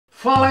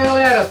Fala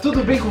galera,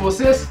 tudo bem com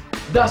vocês?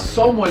 Dá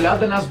só uma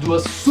olhada nas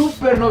duas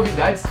super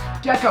novidades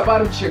que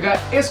acabaram de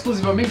chegar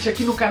exclusivamente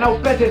aqui no canal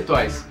Peter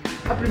Toys.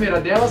 A primeira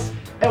delas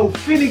é o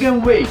Finnegan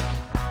Wake,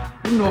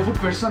 um novo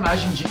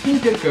personagem de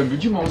intercâmbio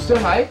de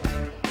Monster High.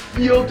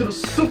 E outro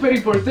super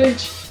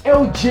importante é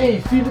o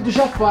Jay, filho do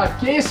Jafar,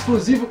 que é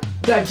exclusivo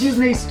da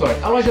Disney Store,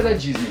 a loja da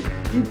Disney.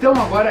 Então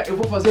agora eu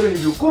vou fazer o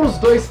review com os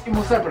dois e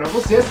mostrar para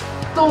vocês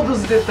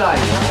todos os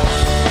detalhes.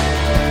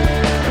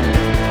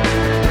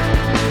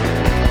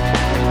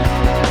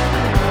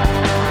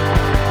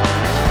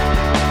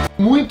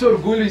 Muito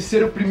orgulho em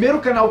ser o primeiro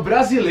canal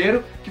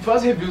brasileiro que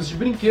faz reviews de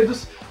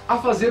brinquedos a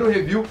fazer o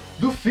review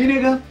do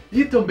Finnegan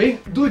e também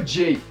do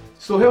Jay.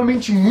 Estou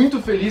realmente muito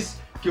feliz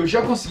que eu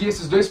já consegui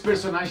esses dois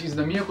personagens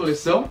na minha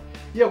coleção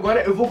e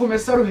agora eu vou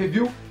começar o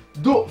review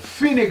do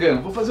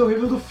Finnegan. Vou fazer o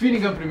review do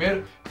Finnegan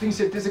primeiro. Tenho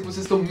certeza que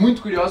vocês estão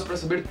muito curiosos para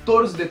saber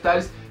todos os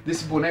detalhes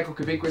desse boneco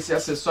que vem com esse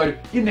acessório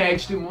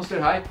inédito em Monster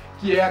High,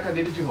 que é a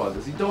cadeira de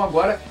rodas. Então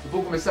agora eu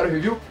vou começar o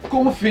review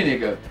com o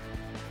Finnegan.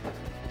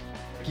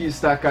 Aqui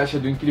está a caixa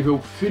do incrível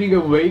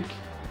Finnegan Wake.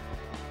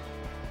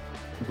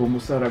 Vou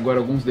mostrar agora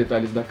alguns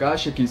detalhes da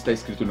caixa. Aqui está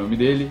escrito o nome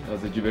dele,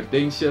 as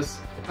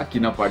advertências. Aqui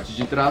na parte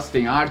de trás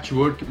tem a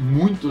artwork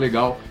muito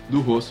legal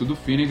do rosto do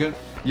Finnegan.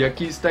 E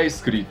aqui está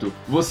escrito: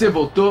 você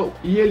votou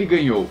e ele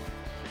ganhou.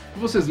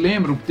 Vocês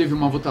lembram que teve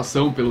uma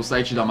votação pelo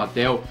site da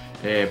Mattel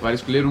para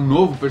escolher um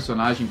novo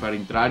personagem para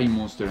entrar em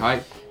Monster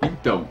High?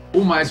 Então,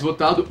 o mais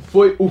votado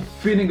foi o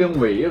Finnegan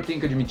Way. Eu tenho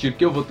que admitir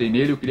que eu votei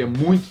nele, eu queria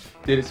muito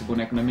ter esse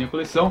boneco na minha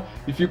coleção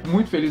e fico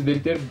muito feliz dele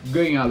ter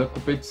ganhado a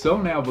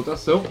competição, a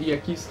votação, e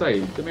aqui está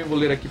ele. Também vou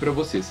ler aqui para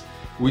vocês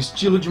o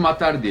estilo de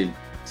matar dele.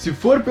 Se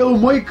for pelo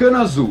moicano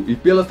azul e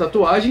pelas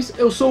tatuagens,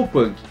 eu sou o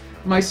punk.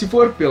 Mas se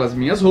for pelas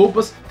minhas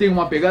roupas, tem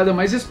uma pegada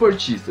mais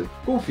esportista.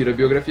 Confira a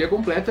biografia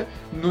completa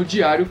no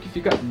diário que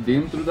fica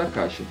dentro da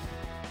caixa.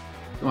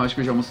 Então acho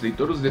que eu já mostrei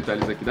todos os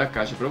detalhes aqui da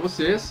caixa para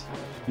vocês.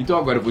 Então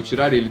agora eu vou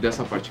tirar ele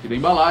dessa parte aqui da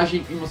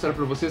embalagem e mostrar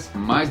para vocês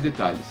mais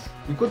detalhes.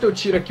 Enquanto eu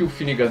tiro aqui o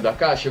Finnegan da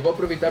caixa, eu vou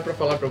aproveitar para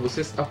falar para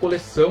vocês a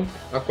coleção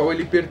a qual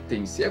ele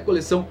pertence. É a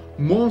coleção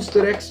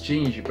Monster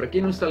Exchange. Para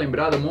quem não está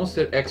lembrado,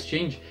 Monster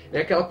Exchange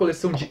é aquela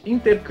coleção de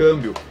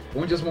intercâmbio,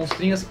 onde as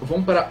monstrinhas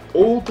vão para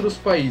outros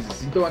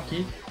países. Então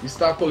aqui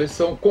está a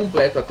coleção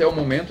completa até o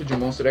momento de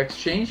Monster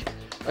Exchange.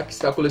 Aqui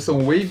está a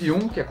coleção Wave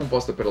 1, que é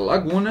composta pela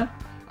Laguna,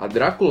 a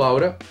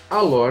Draculaura,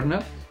 a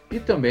Lorna e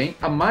também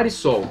a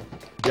Marisol.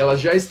 E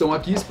elas já estão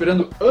aqui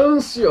esperando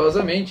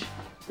ansiosamente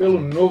pelo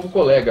novo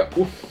colega,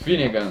 o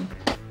Finnegan.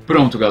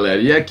 Pronto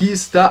galera, e aqui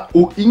está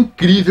o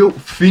incrível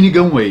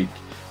Finnegan Wake.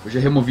 Eu já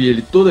removi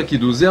ele todo aqui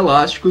dos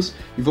elásticos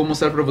e vou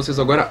mostrar para vocês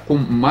agora com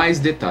mais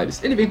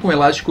detalhes. Ele vem com um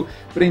elástico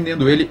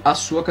prendendo ele à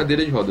sua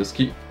cadeira de rodas,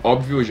 que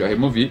óbvio eu já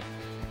removi.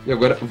 E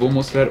agora vou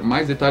mostrar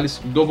mais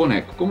detalhes do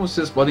boneco. Como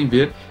vocês podem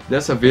ver,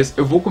 dessa vez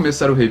eu vou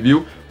começar o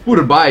review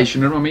por baixo.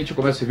 Normalmente eu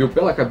começo o review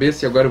pela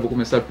cabeça e agora eu vou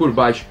começar por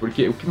baixo,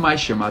 porque o que mais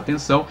chama a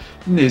atenção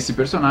nesse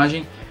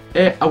personagem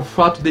é o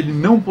fato dele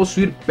não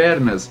possuir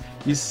pernas,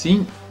 e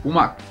sim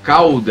uma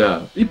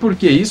cauda. E por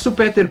que isso,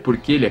 Peter?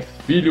 Porque ele é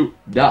filho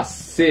da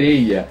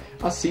sereia,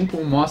 assim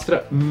como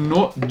mostra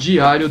no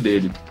diário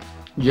dele.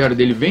 O diário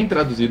dele vem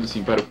traduzido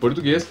sim para o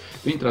português,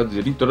 vem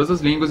traduzido em todas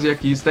as línguas, e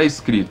aqui está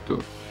escrito: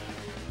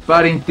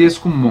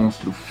 parentesco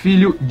monstro,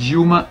 filho de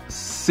uma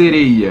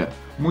sereia.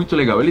 Muito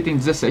legal, ele tem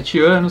 17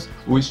 anos,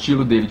 o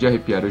estilo dele de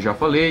arrepiar eu já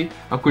falei.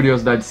 A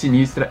curiosidade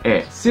sinistra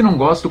é: se não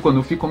gosto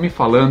quando ficam me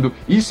falando,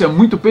 isso é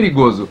muito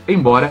perigoso,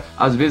 embora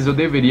às vezes eu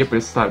deveria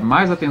prestar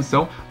mais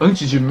atenção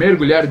antes de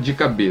mergulhar de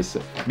cabeça.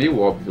 Meio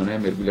óbvio, né?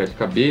 Mergulhar de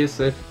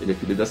cabeça, ele é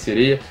filho da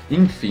sereia,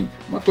 enfim.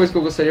 Uma coisa que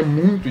eu gostaria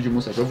muito de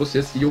mostrar para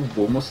vocês, e eu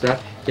vou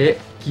mostrar, é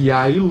que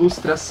a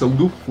ilustração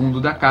do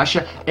fundo da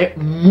caixa é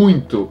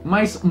muito,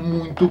 mas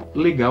muito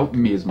legal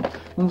mesmo.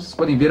 Como vocês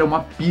podem ver, é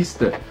uma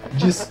pista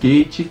de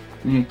skate.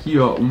 Tem aqui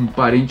ó, um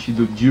parente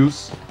do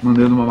Juice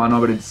mandando uma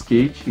manobra de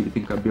skate, ele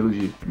tem cabelo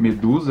de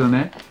medusa,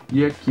 né?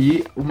 E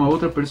aqui uma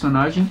outra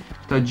personagem,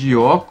 tá de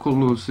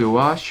óculos, eu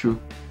acho.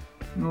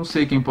 Não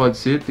sei quem pode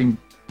ser,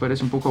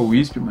 parece um pouco a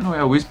Wisp, mas não é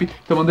a Wisp.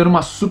 Tá mandando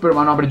uma super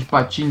manobra de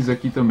patins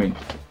aqui também.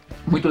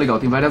 Muito legal,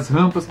 tem várias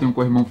rampas, tem um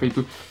corrimão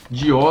feito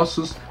de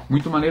ossos,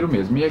 muito maneiro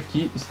mesmo. E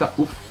aqui está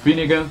o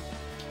Finnegan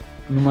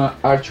numa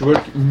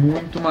artwork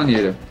muito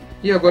maneira.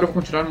 E agora eu vou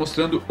continuar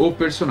mostrando o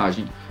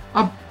personagem.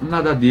 A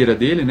nadadeira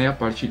dele, né, a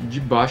parte de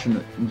baixo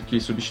que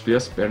substitui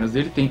as pernas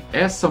dele, tem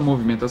essa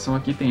movimentação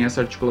aqui, tem essa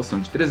articulação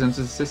de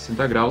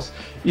 360 graus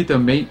e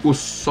também o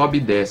sobe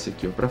e desce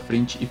aqui, para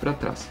frente e para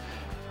trás.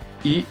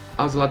 E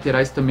as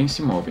laterais também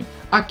se movem.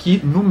 Aqui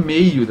no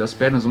meio das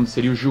pernas, onde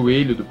seria o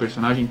joelho do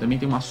personagem, também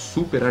tem uma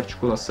super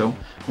articulação,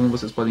 como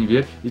vocês podem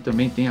ver, e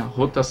também tem a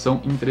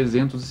rotação em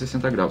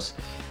 360 graus.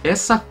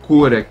 Essa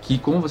cor aqui,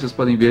 como vocês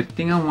podem ver,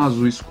 tem um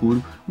azul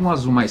escuro, um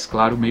azul mais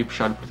claro, meio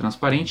puxado por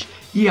transparente,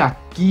 e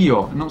aqui,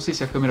 ó, não sei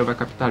se a câmera vai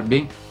captar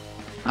bem,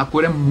 a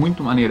cor é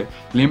muito maneira,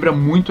 lembra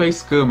muito a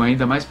escama,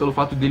 ainda mais pelo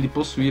fato dele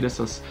possuir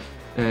essas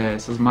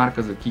essas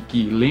marcas aqui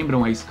que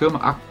lembram a escama,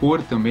 a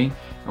cor também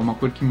é uma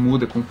cor que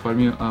muda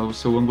conforme o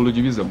seu ângulo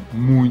de visão.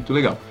 Muito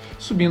legal.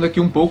 Subindo aqui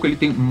um pouco, ele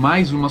tem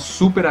mais uma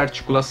super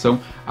articulação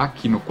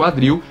aqui no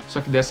quadril,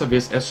 só que dessa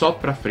vez é só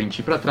para frente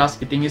e para trás,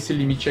 e tem esse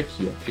limite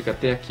aqui, ó, fica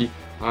até aqui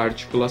a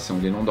articulação,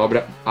 ele não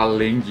dobra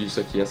além disso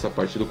aqui, essa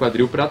parte do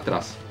quadril para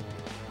trás.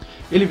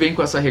 Ele vem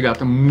com essa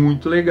regata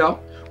muito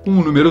legal, com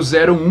o número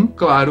 01,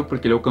 claro,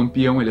 porque ele é o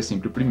campeão, ele é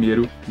sempre o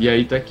primeiro, e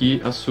aí tá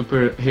aqui a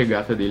super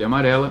regata dele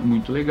amarela,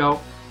 muito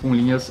legal, com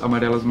linhas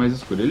amarelas mais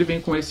escuras. Ele vem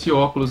com esse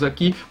óculos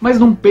aqui, mas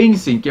não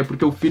pensem que é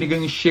porque o Finnegan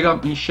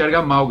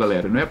enxerga mal,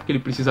 galera. Não é porque ele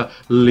precisa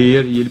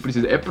ler e ele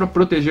precisa... É para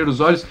proteger os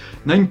olhos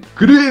na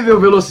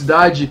incrível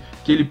velocidade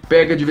que ele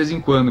pega de vez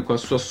em quando com a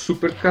sua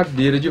super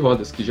cadeira de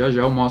rodas, que já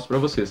já eu mostro para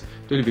vocês.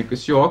 Então ele vem com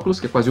esse óculos,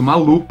 que é quase uma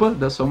lupa,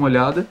 dá só uma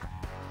olhada.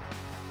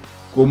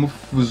 Como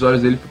os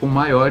olhos dele ficam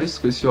maiores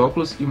com esse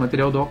óculos, e o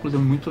material do óculos é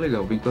muito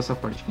legal. Vem com essa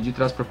parte aqui de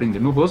trás para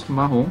prender no rosto,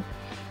 marrom,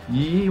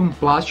 e um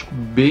plástico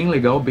bem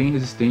legal, bem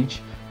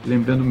resistente,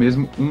 lembrando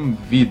mesmo um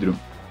vidro.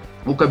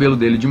 O cabelo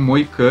dele de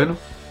moicano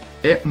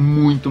é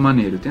muito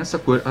maneiro, tem essa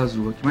cor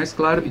azul aqui mais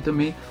claro e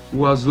também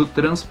o azul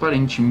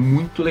transparente,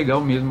 muito legal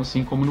mesmo,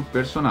 assim como no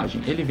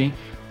personagem. Ele vem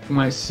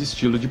com esse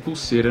estilo de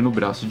pulseira no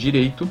braço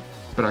direito,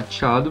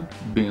 prateado,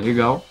 bem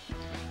legal.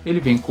 Ele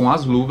vem com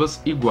as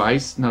luvas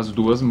iguais nas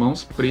duas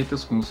mãos,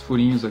 pretas, com os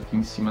furinhos aqui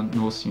em cima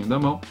no ossinho da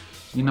mão,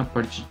 e na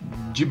parte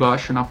de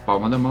baixo, na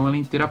palma da mão, ela é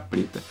inteira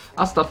preta.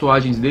 As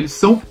tatuagens dele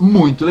são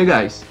muito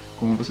legais.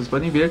 Como vocês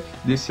podem ver,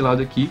 desse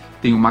lado aqui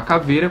tem uma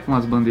caveira com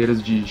as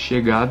bandeiras de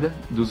chegada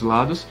dos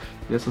lados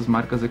e essas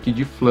marcas aqui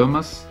de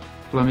flamas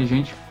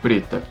flamejante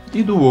preta.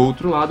 E do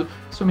outro lado,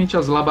 somente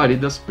as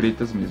labaredas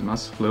pretas mesmo,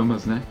 as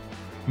flamas, né?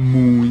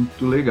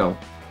 Muito legal.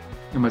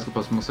 O que mais que eu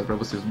posso mostrar para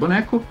vocês do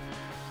boneco?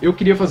 Eu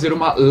queria fazer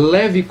uma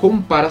leve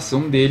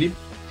comparação dele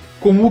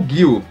com o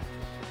Gil,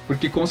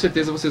 porque com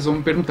certeza vocês vão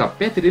me perguntar,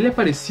 Peter, ele é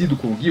parecido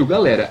com o Gil?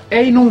 Galera,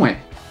 é e não é.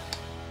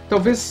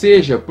 Talvez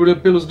seja,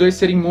 pelos dois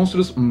serem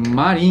monstros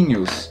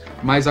marinhos,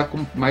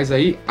 mas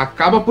aí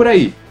acaba por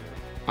aí.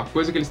 A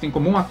coisa que eles têm em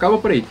comum acaba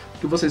por aí. O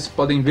que vocês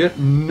podem ver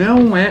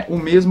não é o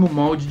mesmo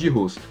molde de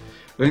rosto.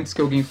 Antes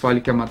que alguém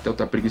fale que a Mattel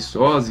tá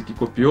preguiçosa e que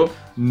copiou,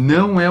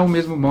 não é o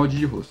mesmo molde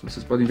de rosto.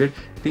 Vocês podem ver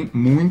que tem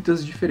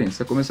muitas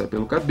diferenças. A começar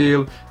pelo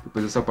cabelo,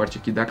 depois essa parte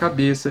aqui da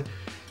cabeça,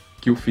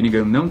 que o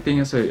Finnegan não tem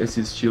esse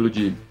estilo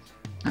de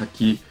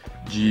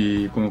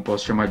como eu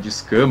posso chamar, de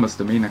escamas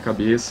também na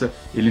cabeça.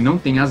 Ele não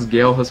tem as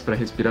guelras para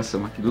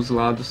respiração aqui dos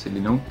lados, ele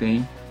não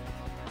tem.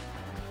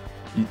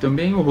 E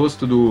também o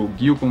rosto do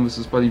Gil, como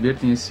vocês podem ver,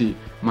 tem esse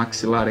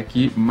maxilar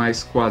aqui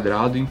mais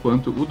quadrado,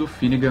 enquanto o do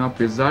Finnegan,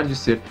 apesar de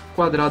ser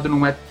quadrado,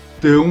 não é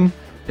tão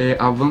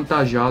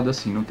avantajado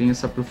assim, não tem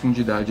essa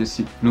profundidade,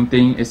 não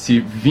tem esse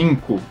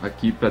vinco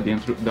aqui para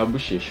dentro da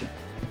bochecha.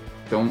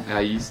 Então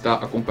aí está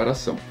a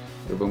comparação.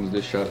 Então vamos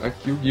deixar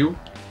aqui o Gil.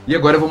 E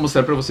agora eu vou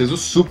mostrar para vocês os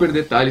super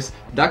detalhes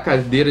da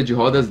cadeira de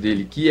rodas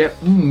dele, que é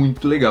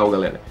muito legal,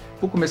 galera.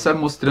 Vou começar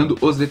mostrando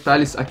os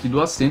detalhes aqui do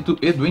assento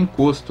e do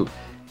encosto.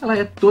 Ela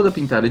é toda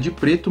pintada de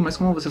preto, mas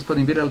como vocês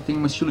podem ver, ela tem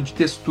um estilo de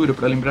textura,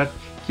 para lembrar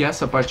que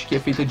essa parte aqui é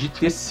feita de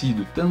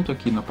tecido, tanto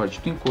aqui na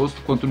parte do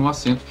encosto quanto no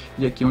assento,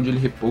 e aqui onde ele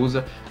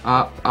repousa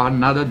a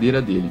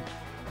nadadeira dele.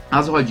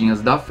 As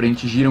rodinhas da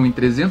frente giram em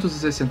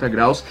 360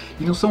 graus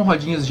e não são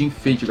rodinhas de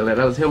enfeite,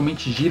 galera, elas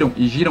realmente giram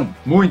e giram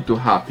muito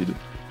rápido.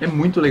 É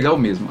muito legal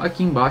mesmo.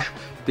 Aqui embaixo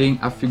tem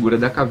a figura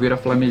da caveira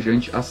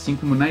flamejante, assim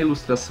como na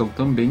ilustração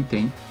também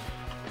tem.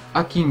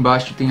 Aqui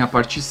embaixo tem a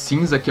parte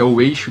cinza, que é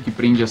o eixo que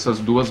prende essas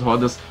duas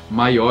rodas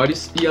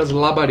maiores, e as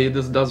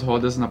labaredas das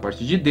rodas na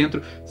parte de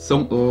dentro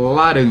são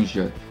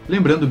laranja.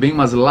 Lembrando bem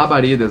umas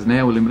labaredas,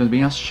 né? Lembrando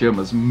bem as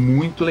chamas,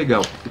 muito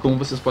legal. E como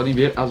vocês podem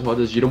ver, as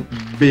rodas giram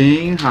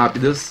bem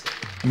rápidas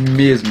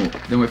mesmo.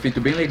 Dá um efeito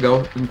bem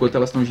legal enquanto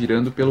elas estão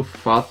girando, pelo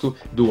fato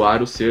do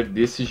aro ser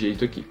desse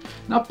jeito aqui.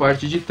 Na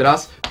parte de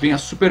trás vem a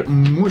super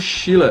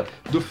mochila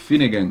do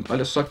Finnegan.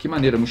 Olha só que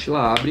maneira, a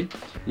mochila abre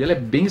e ela é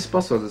bem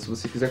espaçosa. Se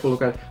você quiser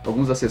colocar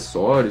alguns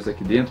acessórios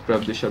aqui dentro para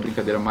deixar a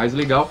brincadeira mais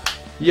legal.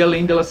 E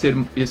além dela ser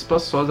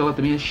espaçosa, ela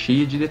também é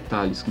cheia de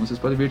detalhes. Como vocês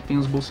podem ver, tem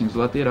os bolsinhos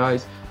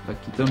laterais.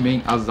 Aqui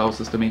também, as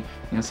alças também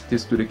tem essa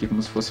textura aqui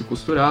como se fosse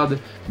costurada.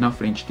 Na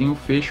frente tem o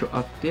fecho,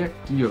 até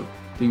aqui ó,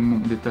 tem um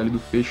detalhe do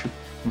fecho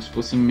como se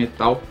fosse em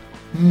metal,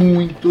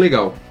 muito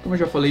legal. Como eu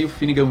já falei, o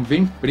Finnegan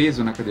vem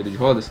preso na cadeira de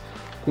rodas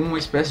com uma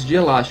espécie de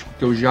elástico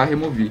que eu já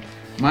removi,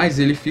 mas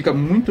ele fica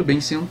muito bem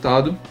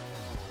sentado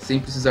sem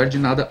precisar de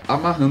nada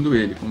amarrando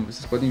ele. Como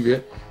vocês podem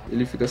ver,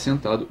 ele fica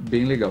sentado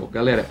bem legal.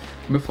 Galera,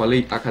 como eu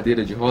falei, a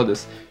cadeira de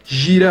rodas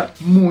gira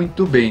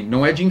muito bem,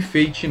 não é de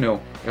enfeite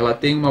não, ela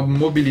tem uma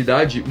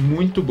mobilidade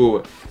muito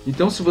boa.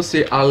 Então se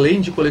você,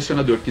 além de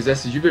colecionador, quiser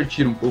se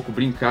divertir um pouco,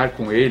 brincar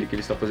com ele, que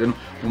ele está fazendo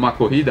uma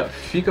corrida,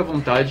 fica à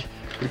vontade,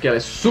 porque ela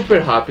é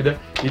super rápida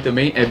e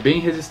também é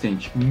bem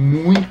resistente.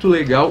 Muito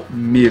legal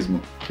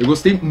mesmo. Eu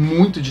gostei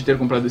muito de ter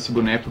comprado esse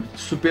boneco,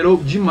 superou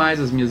demais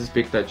as minhas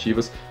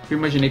expectativas. Eu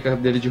imaginei que a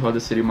cadeira de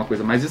rodas seria uma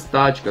coisa mais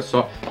estática,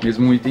 só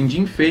mesmo um item de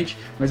enfeite,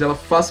 mas ela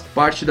faz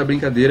parte da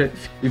brincadeira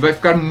e vai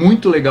ficar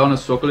muito legal na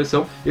sua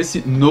coleção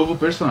esse novo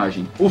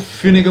personagem, o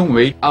Finnegan,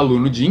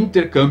 aluno de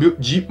intercâmbio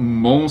de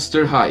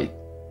Monster High.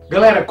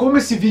 Galera, como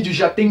esse vídeo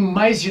já tem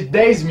mais de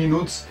 10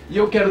 minutos e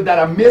eu quero dar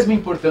a mesma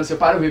importância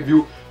para o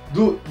review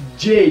do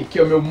Jay, que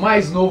é o meu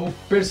mais novo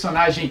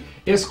personagem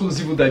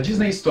exclusivo da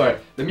Disney Store,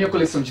 da minha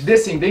coleção de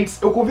Descendentes,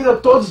 eu convido a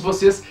todos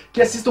vocês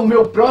que assistam o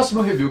meu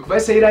próximo review, que vai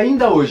sair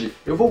ainda hoje.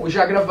 Eu vou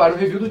já gravar o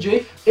review do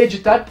Jay,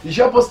 editar e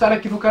já postar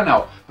aqui no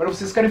canal, para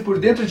vocês ficarem por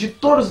dentro de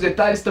todos os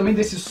detalhes também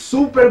desse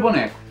super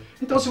boneco.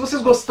 Então, se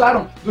vocês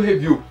gostaram do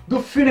review do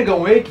Finnegan,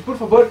 por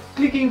favor,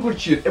 cliquem em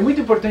curtir. É muito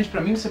importante para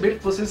mim saber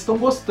que vocês estão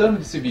gostando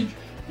desse vídeo.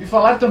 E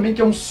falar também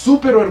que é um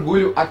super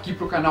orgulho aqui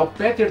pro canal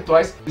Peter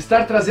Toys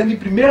estar trazendo em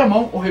primeira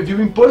mão um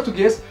review em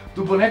português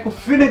do boneco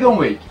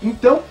Finnegan.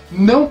 Então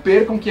não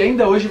percam que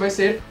ainda hoje vai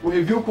ser o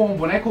review com o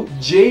boneco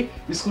Jay,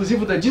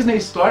 exclusivo da Disney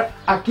Store,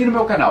 aqui no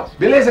meu canal.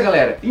 Beleza,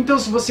 galera? Então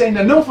se você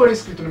ainda não for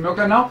inscrito no meu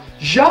canal,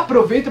 já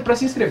aproveita para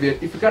se inscrever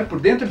e ficar por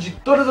dentro de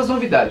todas as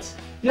novidades.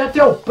 E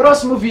até o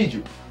próximo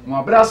vídeo. Um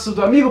abraço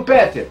do amigo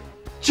Peter.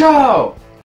 Tchau!